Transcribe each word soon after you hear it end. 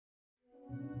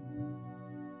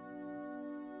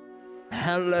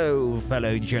Hello,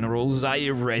 fellow generals. Are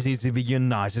you ready to be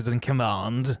united in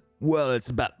command? Well,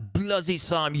 it's about bloody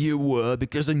time you were,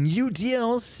 because a new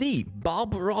DLC,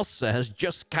 Barbarossa, has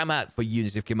just come out for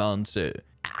Unity of Command 2.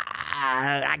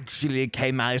 Actually, it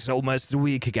came out almost a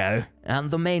week ago. And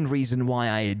the main reason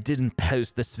why I didn't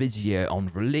post this video on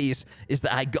release is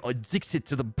that I got addicted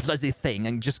to the bloody thing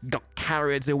and just got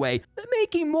carried away,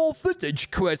 making more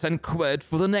footage, quote-unquote,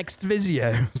 for the next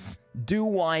videos.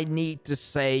 Do I need to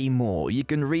say more? You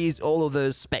can read all of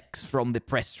those specs from the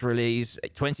press release.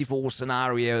 24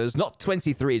 scenarios, not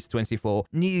 23, it's 24.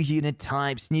 New unit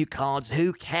types, new cards,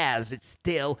 who cares? It's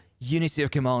still Unity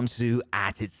of Command 2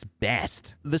 at its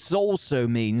best. This also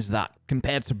means that,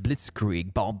 compared to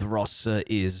Blitzkrieg, Barbarossa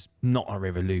is not a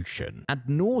revolution. And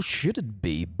nor should it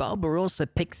be. Barbarossa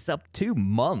picks up 2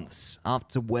 months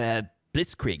after where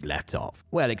Blitzkrieg left off.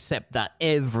 Well, except that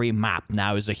every map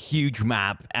now is a huge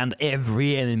map, and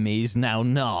every enemy is now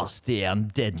nasty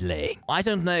and deadly. I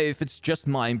don't know if it's just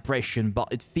my impression, but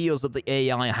it feels that the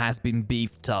AI has been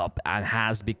beefed up and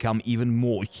has become even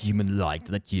more human-like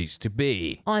than it used to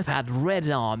be. I've had Red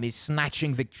Army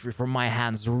snatching victory from my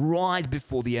hands right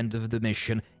before the end of the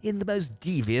mission in the most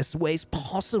devious ways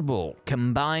possible,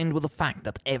 combined with the fact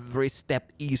that every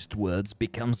step eastwards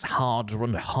becomes harder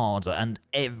and harder, and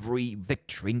every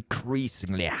victory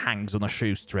increasingly hangs on a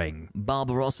shoestring.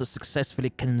 Barbarossa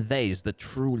successfully conveys the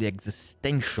truly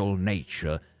existential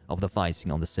nature of the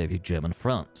fighting on the Soviet-German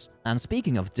front. And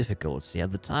speaking of difficulty,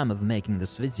 at the time of making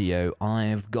this video,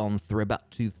 I've gone through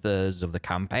about 2/3 of the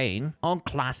campaign on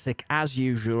Classic as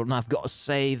usual, and I've got to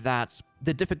say that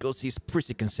the difficulty is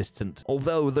pretty consistent.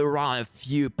 Although there are a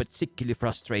few particularly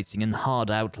frustrating and hard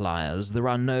outliers, there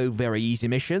are no very easy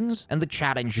missions, and the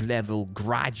challenge level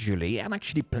gradually and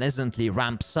actually pleasantly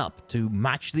ramps up to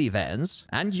match the events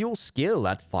and your skill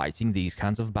at fighting these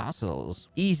kinds of battles,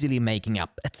 easily making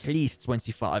up at least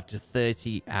 25 to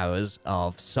 30 hours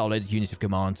of solid Unity of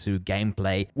Command 2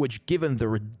 gameplay, which, given the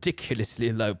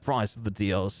ridiculously low price of the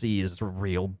DLC, is a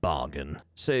real bargain.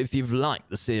 So if you've liked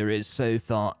the series so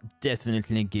far,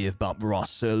 definitely give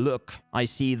Barbarossa a look. I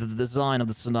see that the design of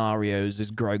the scenarios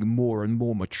is growing more and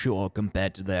more mature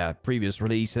compared to their previous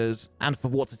releases, and for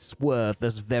what it's worth,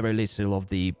 there's very little of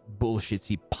the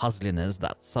bullshitty puzzliness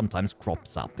that sometimes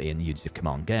crops up in Unity of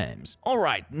Command games.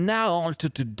 Alright, now on to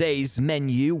today's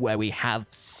menu, where we have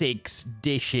 6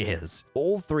 dishes.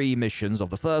 All 3 missions of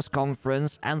the first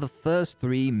conference and the first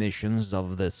 3 missions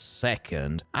of the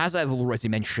second. As I've already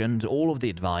mentioned, all of the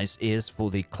advice is for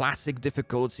the classic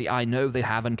difficulty. I know they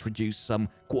have introduced some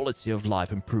quality of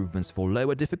life improvements for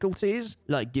lower difficulties,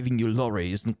 like giving you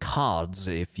lorries and cards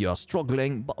if you are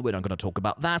struggling, but we're not going to talk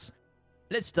about that.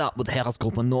 Let's start with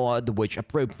Heeresgruppe Nord, which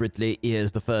appropriately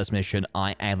is the first mission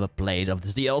I ever played of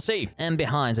this DLC. And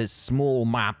behind its small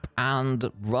map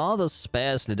and rather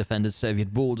sparsely defended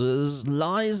Soviet borders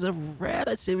lies a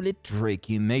relatively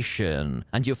tricky mission.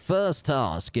 And your first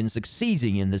task in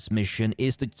succeeding in this mission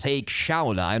is to take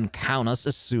Shaula and Kaunas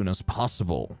as soon as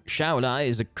possible. Shaula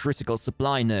is a critical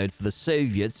supply node for the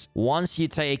Soviets. Once you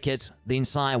take it, the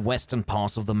entire western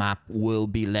part of the map will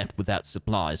be left without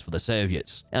supplies for the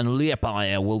Soviets, and Liepaja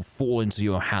will fall into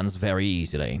your hands very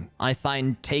easily. I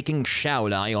find taking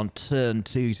Shaula on turn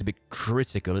 2 to be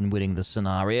critical in winning the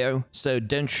scenario, so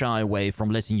don't shy away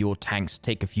from letting your tanks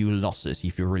take a few losses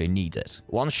if you really need it.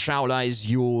 Once Shaula is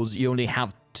yours, you only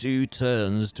have 2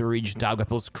 turns to reach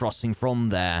Daugavpil's crossing from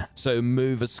there, so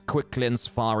move as quickly and as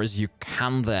far as you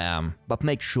can there. But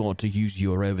make sure to use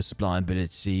your oversupply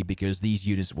ability, because these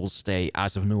units will stay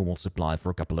out of normal supply for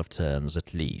a couple of turns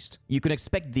at least. You can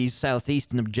expect these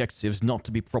southeastern objectives not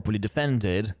to be properly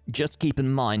defended. Just keep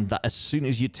in mind that as soon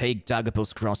as you take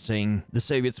Daugavpil's crossing, the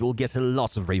Soviets will get a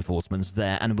lot of reinforcements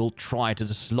there and will try to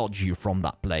dislodge you from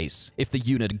that place if the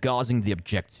unit guarding the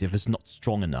objective is not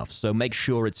strong enough, so make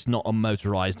sure it's not a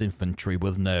motorized infantry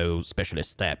with no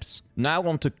specialist steps. Now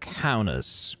on to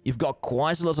Kaunas. You've got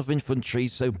quite a lot of infantry,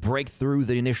 so break through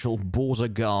the initial border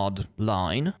guard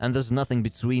line, and there's nothing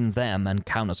between them and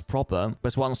Kaunas proper.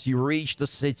 But once you reach the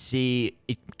city,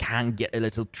 it can get a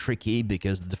little tricky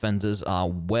because the defenders are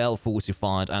well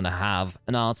fortified and have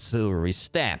an artillery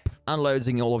step.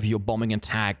 Unloading all of your bombing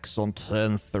attacks on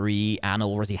turn 3 and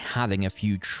already having a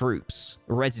few troops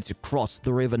ready to cross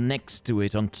the river next to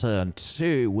it on turn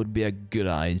 2 would be a good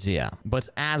idea. But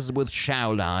as with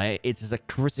Shaolai, it is a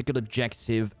critical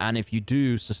objective, and if you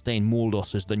do sustain more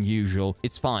losses than usual,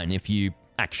 it's fine if you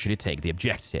actually take the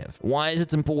objective. Why is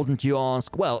it important, you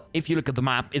ask? Well, if you look at the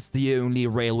map, it's the only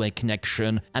railway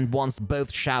connection, and once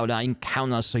both Shaula and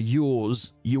Kaunas are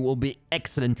yours, you will be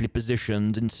excellently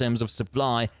positioned in terms of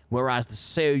supply, whereas the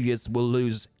Soviets will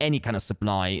lose any kind of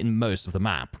supply in most of the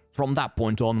map. From that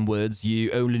point onwards,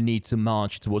 you only need to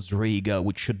march towards Riga,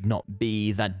 which should not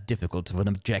be that difficult of an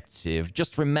objective.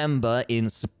 Just remember, in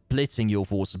splitting your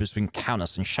forces between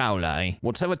Kaunas and Šiauliai,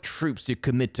 whatever troops you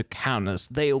commit to Kaunas,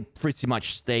 they'll pretty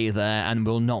much stay there and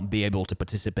will not be able to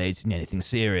participate in anything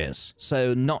serious.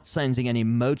 So not sending any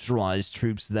motorized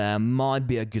troops there might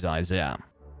be a good idea.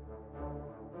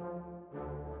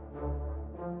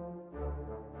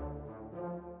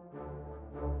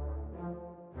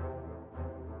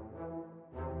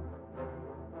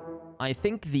 I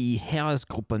think the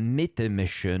Heeresgruppe Mitte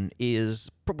mission is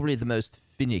probably the most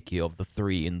finicky of the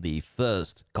three in the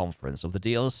first conference of the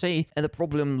DLC, and the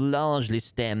problem largely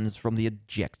stems from the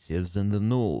objectives in the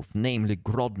north, namely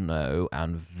Grodno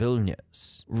and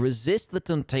Vilnius. Resist the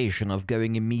temptation of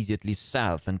going immediately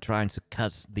south and trying to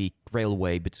cut the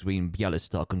railway between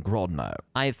Białystok and Grodno.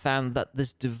 I found that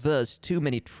this diverts too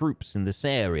many troops in this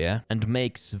area and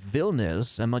makes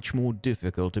Vilnius a much more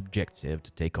difficult objective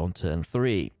to take on turn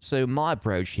 3. So my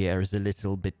approach here is a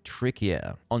little bit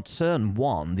trickier. On turn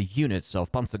 1, the units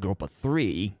of Panzergruppe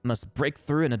 3 must break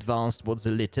through and advance towards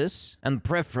Elitis, and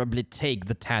preferably take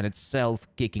the town itself,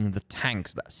 kicking the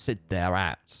tanks that sit there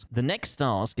out. The next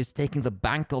task is taking the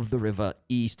bank of the river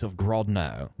east of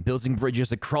Grodno, building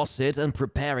bridges across it and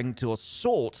preparing to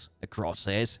assault across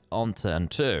it on turn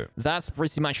 2. That's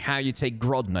pretty much how you take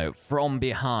Grodno, from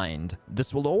behind.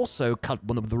 This will also cut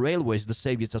one of the railways the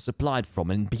Soviets are supplied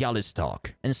from in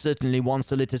Białystok, and certainly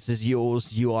once Elitis is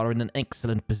yours, you are in an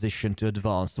excellent position to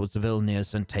advance towards Vilnius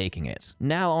and taking it.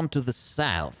 Now on to the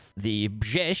south. The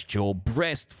Brześć or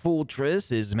Brest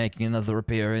fortress is making another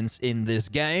appearance in this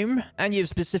game, and you've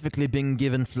specifically been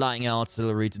given flying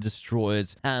artillery to destroy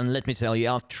it, and let me tell you,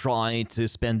 I've tried to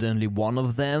spend only one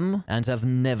of them, and have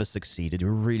never succeeded. You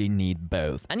really need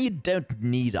both, and you don't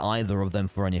need either of them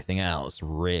for anything else,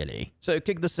 really. So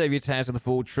kick the Soviets out of the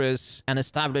fortress, and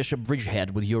establish a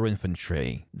bridgehead with your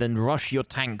infantry. Then rush your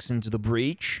tanks into the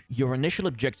breach. Your initial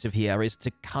objective here is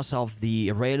to cut off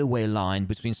the railway line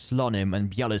between Slonim and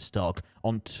Białystok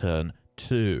on turn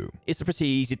 2. It's a pretty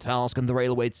easy task and the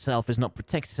railway itself is not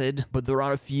protected, but there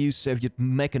are a few Soviet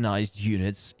mechanized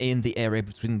units in the area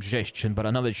between Brześć and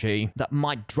Baranovici that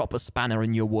might drop a spanner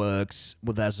in your works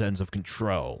with their zones of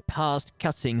control. Past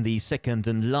cutting the second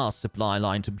and last supply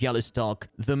line to Białystok,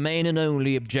 the main and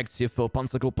only objective for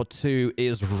Panzergruppe 2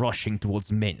 is rushing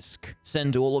towards Minsk.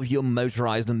 Send all of your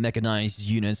motorized and mechanized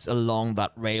units along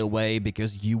that railway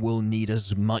because you will need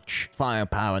as much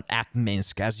firepower at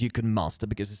Minsk as you can muster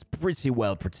because it's pretty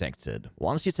well protected.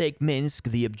 Once you take Minsk,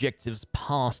 the objectives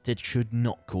past it should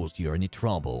not cause you any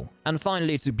trouble. And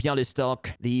finally to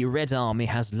Białystok, the Red Army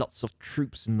has lots of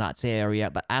troops in that area,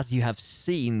 but as you have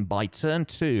seen, by turn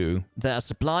 2, their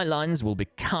supply lines will be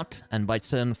cut, and by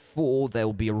turn 4, they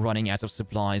will be running out of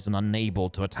supplies and unable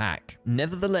to attack.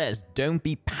 Nevertheless, don't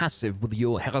be passive with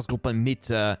your Heeresgruppe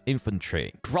Mitte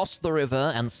infantry. Cross the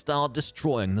river and start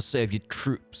destroying the Soviet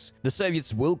troops. The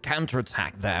Soviets will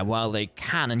counterattack there while they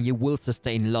can, and you will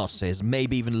sustain losses,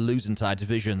 maybe even lose entire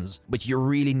divisions, but you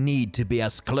really need to be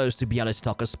as close to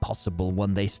Białystok as possible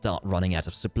when they start running out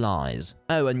of supplies.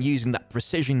 Oh, and using that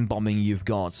precision bombing you've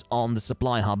got on the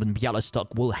supply hub in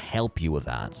Białystok will help you with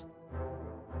that.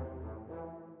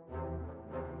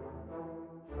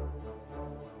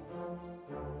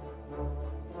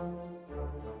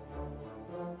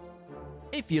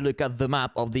 If you look at the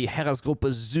map of the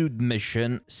Heeresgruppe Süd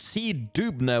mission, see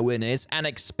Dubno in it, and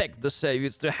expect the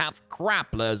Soviets to have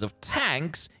craploads of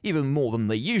tanks, even more than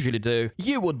they usually do,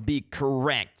 you would be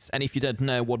correct. And if you don't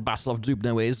know what Battle of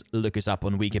Dubno is, look it up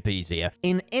on Wikipedia.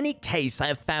 In any case, I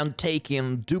have found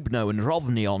taking Dubno and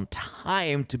Rovny on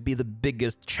time to be the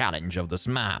biggest challenge of this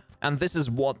map. And this is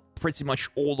what pretty much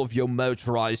all of your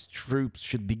motorized troops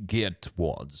should be geared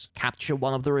towards. Capture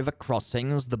one of the river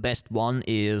crossings, the best one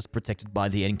is protected by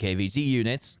the NKVD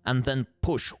units, and then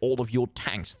push all of your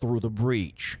tanks through the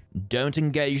breach. Don't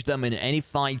engage them in any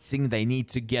fighting, they need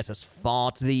to get as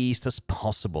far to the east as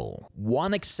possible.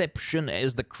 One exception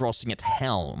is the crossing at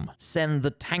Helm. Send the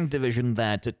tank division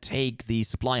there to take the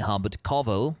supply hub at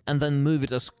Kovel, and then move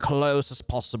it as close as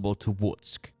possible to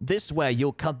Łódź. This way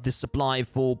you'll cut the supply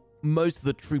for most of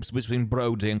the troops between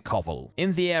Brody and Kovel.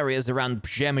 In the areas around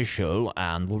Przemysl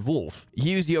and Lwów,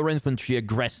 use your infantry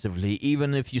aggressively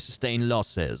even if you sustain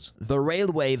losses. The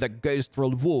railway that goes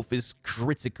through Lwów is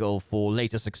critical for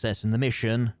later success in the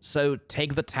mission, so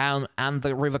take the town and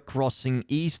the river crossing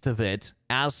east of it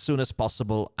as soon as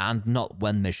possible and not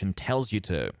when mission tells you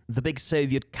to. The big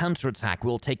Soviet counterattack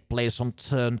will take place on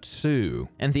turn 2,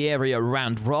 and the area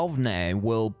around Rovne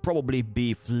will probably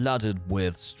be flooded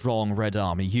with strong Red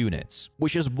Army units,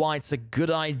 which is why it's a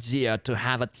good idea to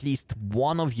have at least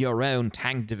one of your own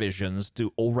tank divisions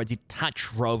to already touch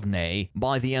Rovne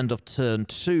by the end of turn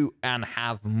 2 and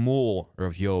have more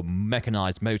of your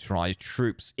mechanized motorized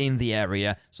troops in the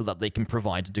area so that they can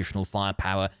provide additional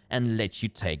firepower and let you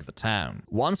take the town.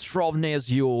 Once Rovne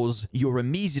is yours, your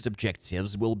immediate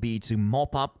objectives will be to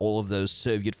mop up all of those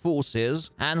Soviet forces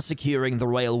and securing the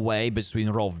railway between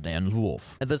Rovne and Lvov.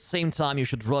 At the same time, you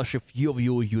should rush a few of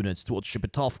your units towards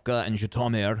Shepetovka and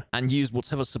Zhytomyr and use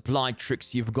whatever supply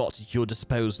tricks you've got at your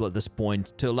disposal at this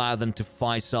point to allow them to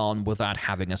fight on without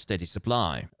having a steady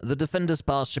supply. The defenders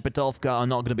past Shepetovka are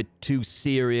not going to be too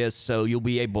serious, so you'll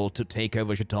be able to take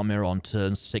over Zhytomyr on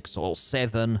turn 6 or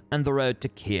 7 and the road to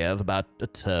Kiev about a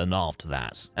turn after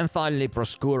that. And finally,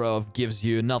 Proskурov gives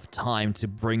you enough time to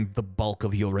bring the bulk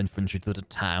of your infantry to the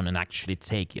town and actually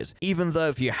take it. Even though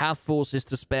if you have forces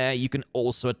to spare, you can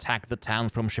also attack the town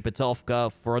from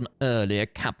Shepetovka for an earlier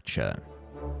capture.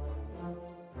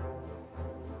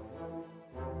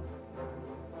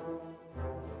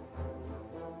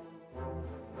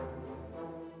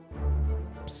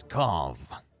 Pskov.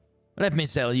 Let me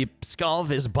tell you,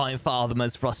 Pskov is by far the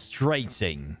most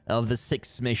frustrating of the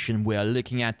 6 missions we are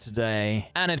looking at today,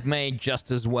 and it may just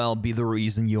as well be the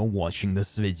reason you're watching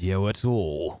this video at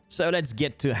all. So let's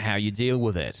get to how you deal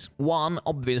with it. 1,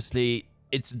 obviously,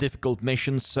 it's a difficult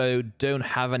mission, so don't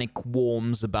have any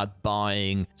qualms about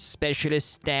buying specialist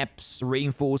steps,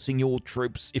 reinforcing your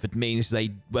troops if it means they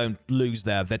won't lose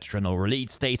their veteran or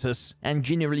elite status, and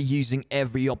generally using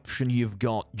every option you've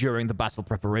got during the battle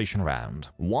preparation round.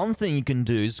 One thing you can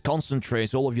do is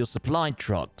concentrate all of your supply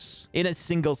trucks in a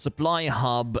single supply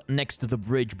hub next to the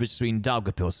bridge between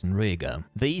Daugavpils and Riga.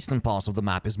 The eastern part of the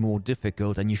map is more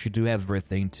difficult, and you should do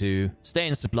everything to stay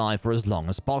in supply for as long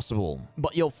as possible.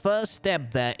 But your first step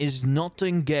there is not to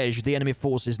engage the enemy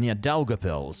forces near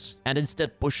Daugavpils, and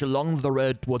instead push along the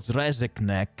road towards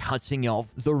Rezekne, cutting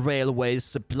off the railways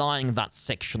supplying that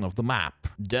section of the map.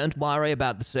 Don't worry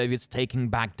about the Soviets taking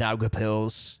back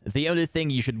Daugavpils. The only thing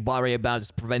you should worry about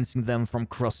is preventing them from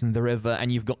crossing the river,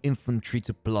 and you've got infantry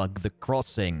to plug the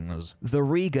crossings. The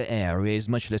Riga area is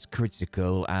much less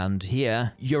critical, and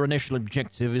here, your initial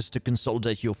objective is to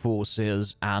consolidate your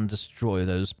forces and destroy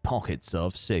those pockets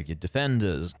of Soviet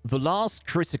defenders. The last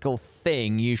critical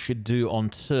thing you should do on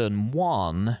turn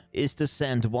 1 is to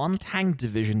send 1 tank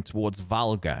division towards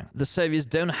Valga. The Soviets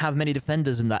don't have many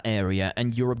defenders in that area,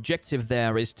 and your objective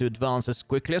there is to advance as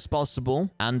quickly as possible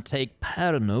and take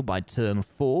Pernu by turn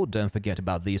 4. Don't forget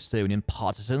about the Estonian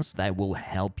partisans, they will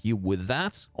help you with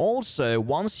that. Also,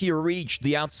 once you reach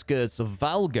the outskirts of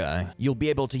Valga, you'll be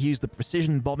able to use the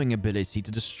precision bombing ability to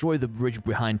destroy the bridge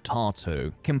behind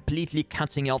Tartu, completely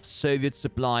cutting off Soviet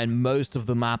supply in most of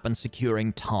the map and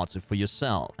securing Tartu for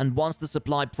yourself. And once the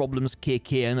supply problems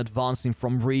kick in, advancing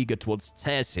from Riga towards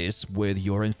Tersis with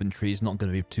your infantry is not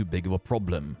going to be too big of a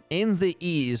problem. In the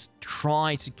east,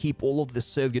 try to keep all of the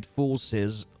Soviet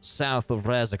forces south of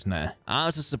Rezekne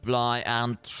out of supply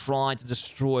and try to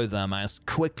destroy them as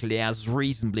quickly as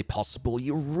reasonably possible.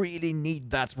 You really need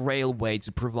that railway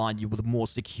to provide you with a more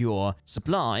secure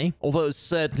supply, although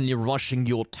certainly rushing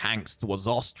your tanks towards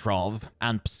Ostrov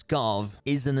and Pskov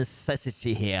is a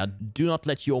necessity here. Do not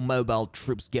let your mobile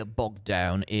troops get bogged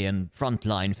down in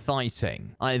frontline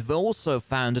fighting. I've also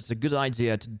found it's a good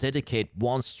idea to dedicate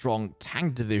 1 strong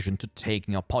tank division to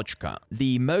taking Opochka.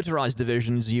 The motorized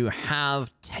divisions you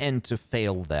have tend to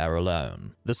fail there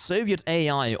alone. The Soviet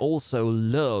AI also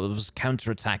loves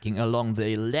counterattacking along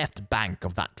the left bank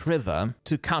of that river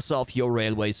to cut off your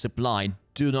railway supply.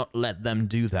 Do not let them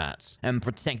do that, and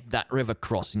protect that river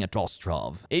crossing at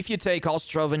Ostrov. If you take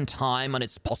Ostrov in time, and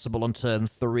it's possible on turn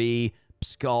 3,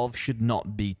 Pskov should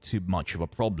not be too much of a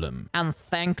problem. And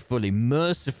thankfully,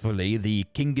 mercifully, the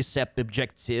Kingisepp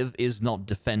objective is not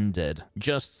defended.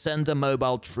 Just send a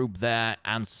mobile troop there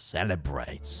and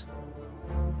celebrate.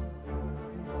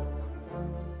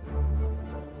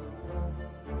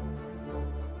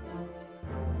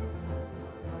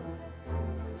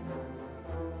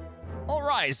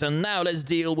 Alright, and now let's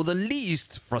deal with the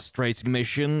least frustrating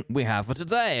mission we have for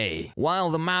today. While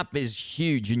the map is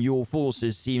huge and your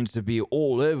forces seem to be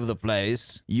all over the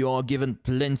place, you are given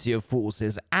plenty of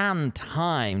forces and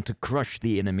time to crush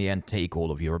the enemy and take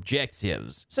all of your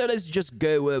objectives. So let's just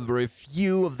go over a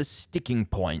few of the sticking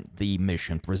points the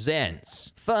mission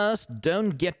presents. First,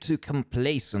 don't get too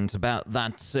complacent about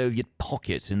that Soviet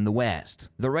pocket in the west.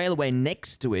 The railway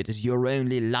next to it is your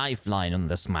only lifeline on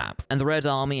this map, and the Red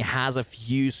Army has a a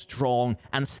few strong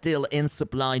and still in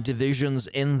supply divisions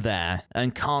in there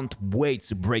and can't wait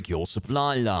to break your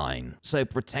supply line. So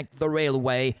protect the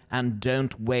railway and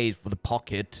don't wait for the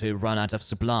pocket to run out of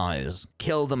supplies.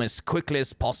 Kill them as quickly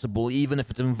as possible, even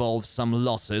if it involves some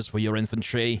losses for your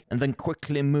infantry, and then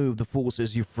quickly move the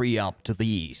forces you free up to the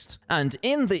east. And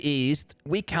in the east,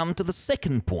 we come to the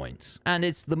second point, and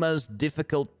it's the most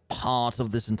difficult part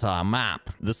of this entire map.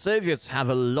 The Soviets have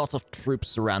a lot of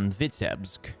troops around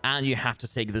Vitebsk, and you have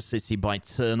to take the city by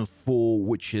turn 4,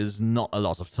 which is not a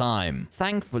lot of time.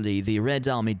 Thankfully, the Red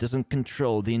Army doesn't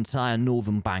control the entire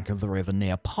northern bank of the river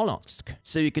near Polotsk,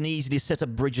 so you can easily set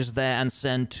up bridges there and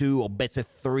send 2 or better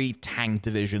 3 tank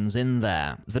divisions in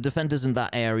there. The defenders in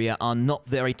that area are not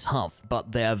very tough,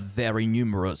 but they are very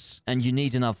numerous, and you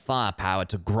need enough firepower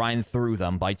to grind through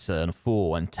them by turn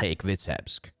 4 and take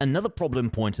Vitebsk. Another problem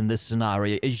point in this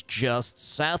scenario is just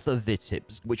south of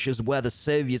Vitebsk, which is where the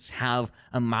Soviets have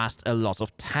amassed a lot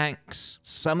of tanks.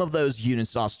 Some of those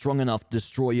units are strong enough to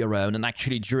destroy your own, and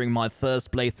actually during my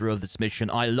first playthrough of this mission,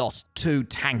 I lost 2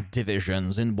 tank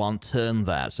divisions in one turn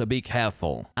there, so be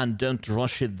careful. And don't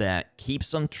rush it there. Keep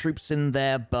some troops in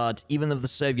there, but even if the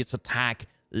Soviets attack,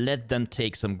 let them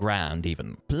take some ground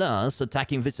even. Plus,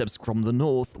 attacking Vitebsk from the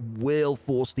north will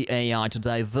force the AI to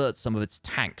divert some of its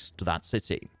tanks to that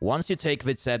city. Once you take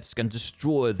Vitebsk and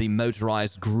destroy the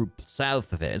motorized group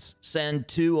south of it, send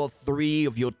 2 or 3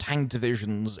 of your tank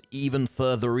divisions even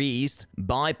further east,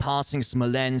 bypassing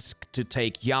Smolensk to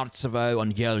take Yartsevo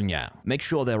and Yelnya. Make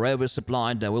sure they're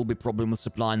oversupplied, there will be problem with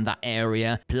supply in that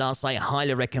area, plus I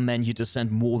highly recommend you to send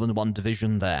more than 1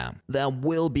 division there. There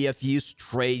will be a few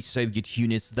stray Soviet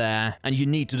units there, and you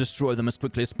need to destroy them as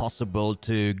quickly as possible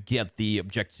to get the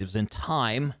objectives in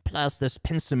time. Plus, this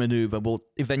pincer maneuver will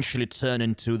eventually turn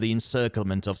into the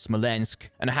encirclement of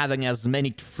Smolensk, and having as many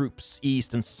troops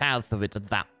east and south of it at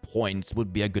that point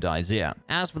would be a good idea.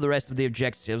 As for the rest of the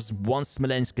objectives, once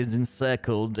Smolensk is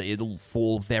encircled, it'll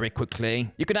fall very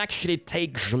quickly. You can actually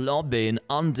take Zlobin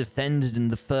undefended in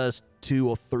the first 2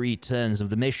 or 3 turns of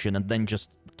the mission and then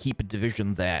just keep a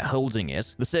division there holding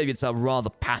it. The Soviets are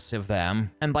rather passive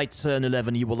there, and by turn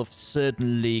 11 you will have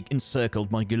certainly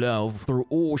encircled Mogilov through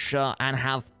Orsha and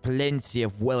have plenty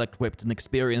of well-equipped and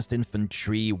experienced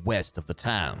infantry west of the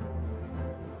town.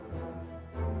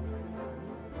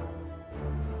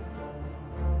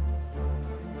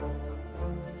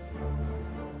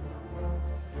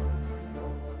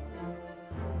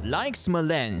 Like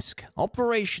Smolensk,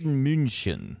 Operation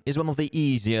München is one of the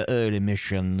easier early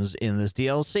missions in this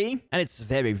DLC, and it's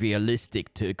very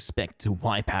realistic to expect to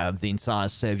wipe out the entire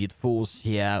Soviet force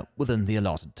here within the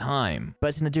allotted time.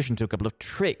 But in addition to a couple of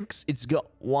tricks, it's got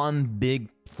one big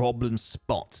problem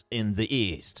spot in the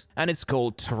east, and it's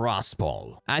called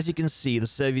Tiraspol. As you can see, the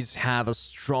Soviets have a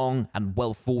strong and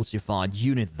well-fortified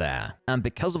unit there, and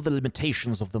because of the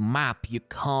limitations of the map, you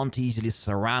can't easily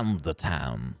surround the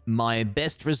town. My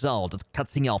best result at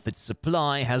cutting off its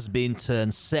supply has been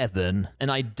turn 7, and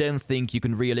I don't think you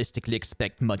can realistically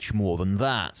expect much more than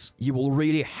that. You will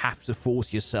really have to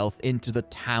force yourself into the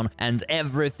town, and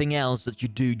everything else that you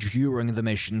do during the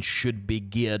mission should be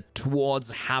geared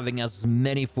towards having as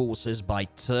many forces by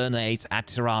turn 8 at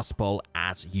Tiraspol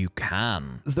as you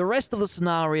can. The rest of the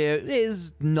scenario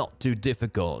is not too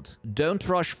difficult. Don't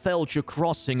rush Felcher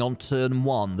crossing on turn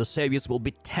 1. The Soviets will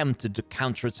be tempted to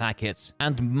counterattack it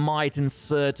and might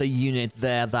insert a unit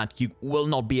there that you will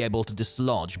not be able to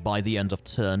dislodge by the end of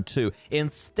turn 2.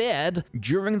 Instead,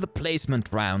 during the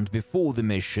placement round before the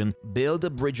mission, build a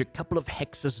bridge a couple of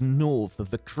hexes north of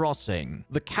the crossing.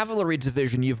 The cavalry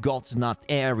division you've got in that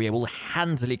area will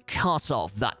handily cut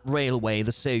off that railway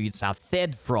the Soviets have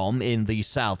fed from in the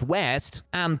southwest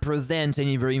and prevent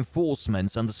any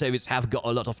reinforcements, and the Soviets have got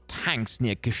a lot of tanks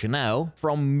near Chisinau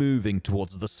from moving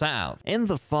towards the south. In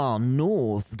the far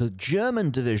north, the German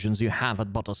divisions you have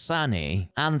at Botosani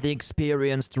and the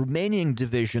experienced Romanian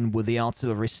division with the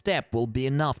artillery step will be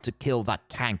enough to kill that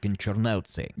tank in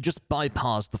Chernotsi. Just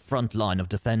bypass the front line of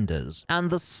defenders. And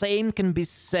the same can be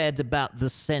said about the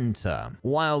center.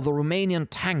 While the Romanian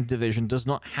tank division does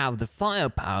not have the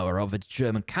firepower of its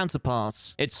German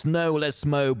counterparts, it's no less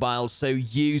mobile, so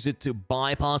use it to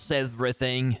bypass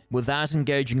everything without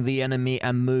engaging the enemy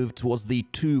and move towards the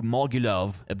 2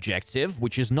 Mogilov objective,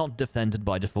 which is not defended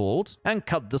by default, and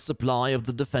cut the supply of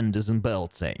the defenders in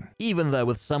Belting. Even though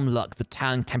with some luck the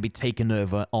town can be taken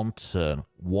over on turn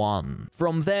 1.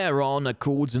 From there on, a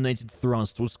coordinated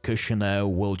thrust towards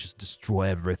Chisinau will just destroy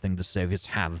everything the Soviets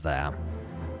have there.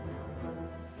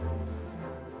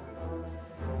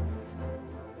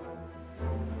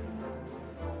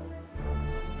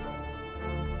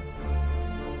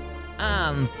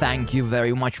 And thank you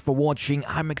very much for watching.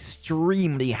 I'm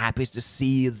extremely happy to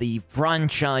see the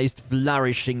franchise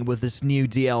flourishing with this new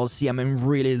DLC. I'm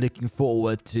really looking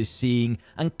forward to seeing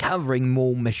and covering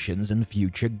more missions and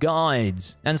future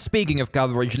guides. And speaking of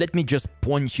coverage, let me just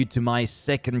point you to my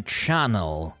second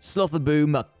channel,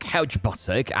 Slotherboom Couch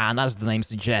Buttock, and as the name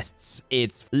suggests,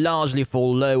 it's largely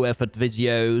for low-effort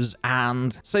videos,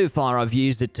 and so far I've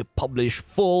used it to publish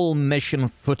full mission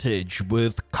footage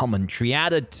with commentary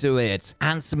added to it.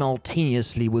 And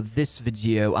simultaneously with this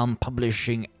video, I'm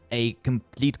publishing a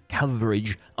complete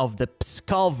coverage of the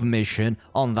Pskov mission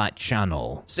on that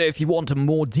channel. So if you want a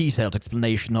more detailed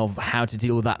explanation of how to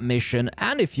deal with that mission,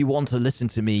 and if you want to listen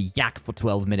to me yak for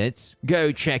 12 minutes,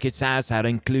 go check it out. I'll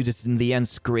include it in the end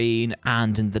screen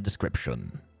and in the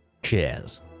description.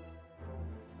 Cheers.